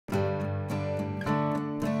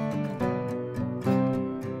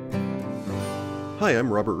Hi,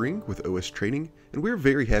 I'm Robert Ring with OS Training, and we're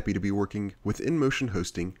very happy to be working with InMotion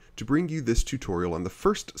Hosting to bring you this tutorial on the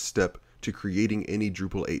first step to creating any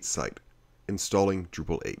Drupal 8 site, installing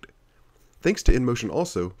Drupal 8. Thanks to InMotion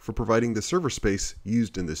also for providing the server space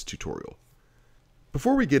used in this tutorial.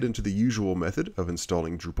 Before we get into the usual method of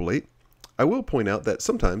installing Drupal 8, I will point out that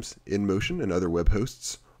sometimes InMotion and other web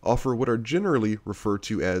hosts offer what are generally referred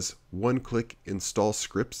to as one-click install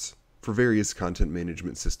scripts for various content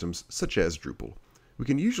management systems such as Drupal. We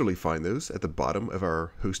can usually find those at the bottom of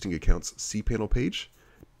our hosting account's cPanel page,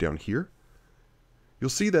 down here. You'll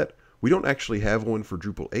see that we don't actually have one for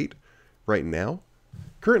Drupal 8 right now.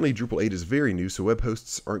 Currently Drupal 8 is very new, so web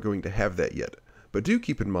hosts aren't going to have that yet. But do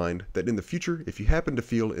keep in mind that in the future, if you happen to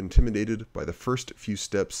feel intimidated by the first few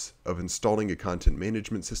steps of installing a content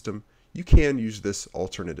management system, you can use this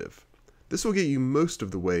alternative. This will get you most of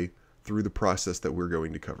the way through the process that we're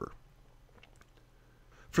going to cover.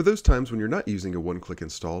 For those times when you're not using a one-click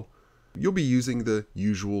install, you'll be using the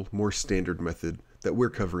usual, more standard method that we're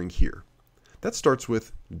covering here. That starts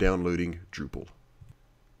with downloading Drupal.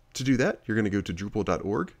 To do that, you're going to go to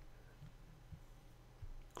drupal.org,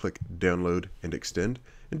 click Download and Extend,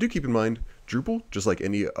 and do keep in mind, Drupal, just like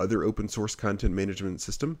any other open source content management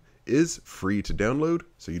system, is free to download,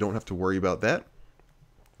 so you don't have to worry about that.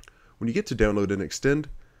 When you get to Download and Extend,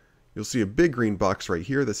 you'll see a big green box right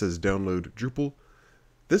here that says Download Drupal.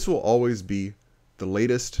 This will always be the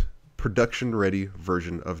latest production-ready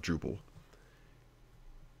version of Drupal.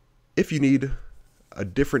 If you need a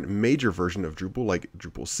different major version of Drupal, like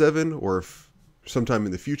Drupal 7, or if sometime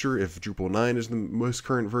in the future, if Drupal 9 is the most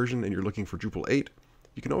current version and you're looking for Drupal 8,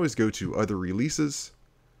 you can always go to Other Releases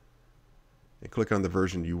and click on the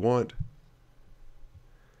version you want.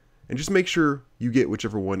 And just make sure you get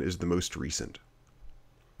whichever one is the most recent.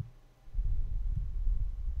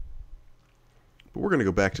 But we're going to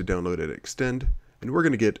go back to Download and Extend, and we're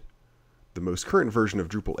going to get the most current version of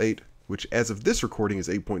Drupal 8, which as of this recording is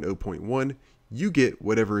 8.0.1. You get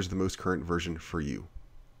whatever is the most current version for you.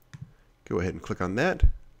 Go ahead and click on that,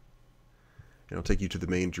 and it'll take you to the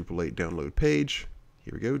main Drupal 8 download page.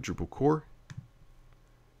 Here we go, Drupal core.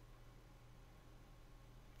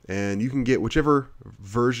 And you can get whichever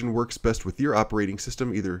version works best with your operating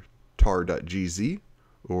system, either tar.gz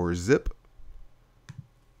or zip.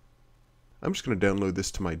 I'm just going to download this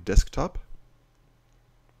to my desktop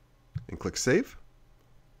and click Save.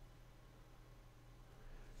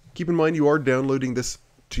 Keep in mind you are downloading this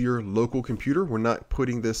to your local computer. We're not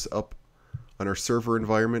putting this up on our server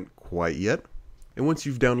environment quite yet. And once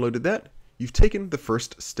you've downloaded that, you've taken the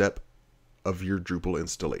first step of your Drupal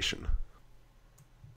installation.